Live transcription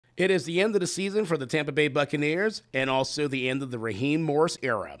It is the end of the season for the Tampa Bay Buccaneers and also the end of the Raheem Morris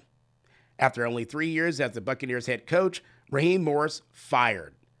era. After only 3 years as the Buccaneers head coach, Raheem Morris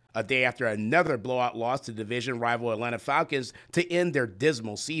fired a day after another blowout loss to division rival Atlanta Falcons to end their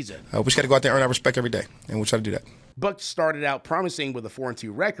dismal season. We just got to go out there and earn our respect every day, and we'll try to do that. Bucs started out promising with a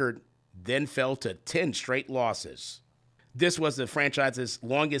 4-2 record, then fell to 10 straight losses. This was the franchise's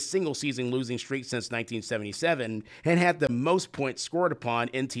longest single-season losing streak since 1977 and had the most points scored upon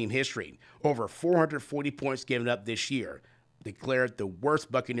in team history, over 440 points given up this year, declared the worst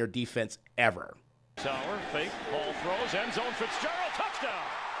Buccaneer defense ever. Tower, fake, ball throws, end zone, Fitzgerald, touchdown!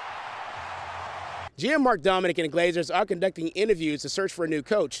 GM Mark Dominic and the Glazers are conducting interviews to search for a new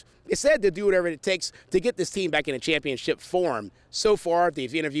coach. They said they'll do whatever it takes to get this team back in a championship form. So far,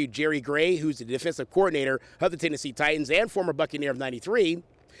 they've interviewed Jerry Gray, who's the defensive coordinator of the Tennessee Titans and former Buccaneer of '93,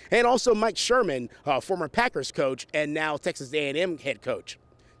 and also Mike Sherman, former Packers coach and now Texas A&M head coach.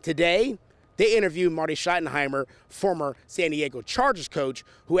 Today, they interviewed Marty Schottenheimer, former San Diego Chargers coach,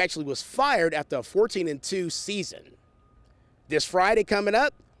 who actually was fired after a 14-2 season. This Friday coming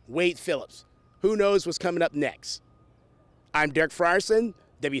up, Wade Phillips. Who knows what's coming up next? I'm Derek Frierson,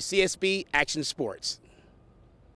 WCSB Action Sports.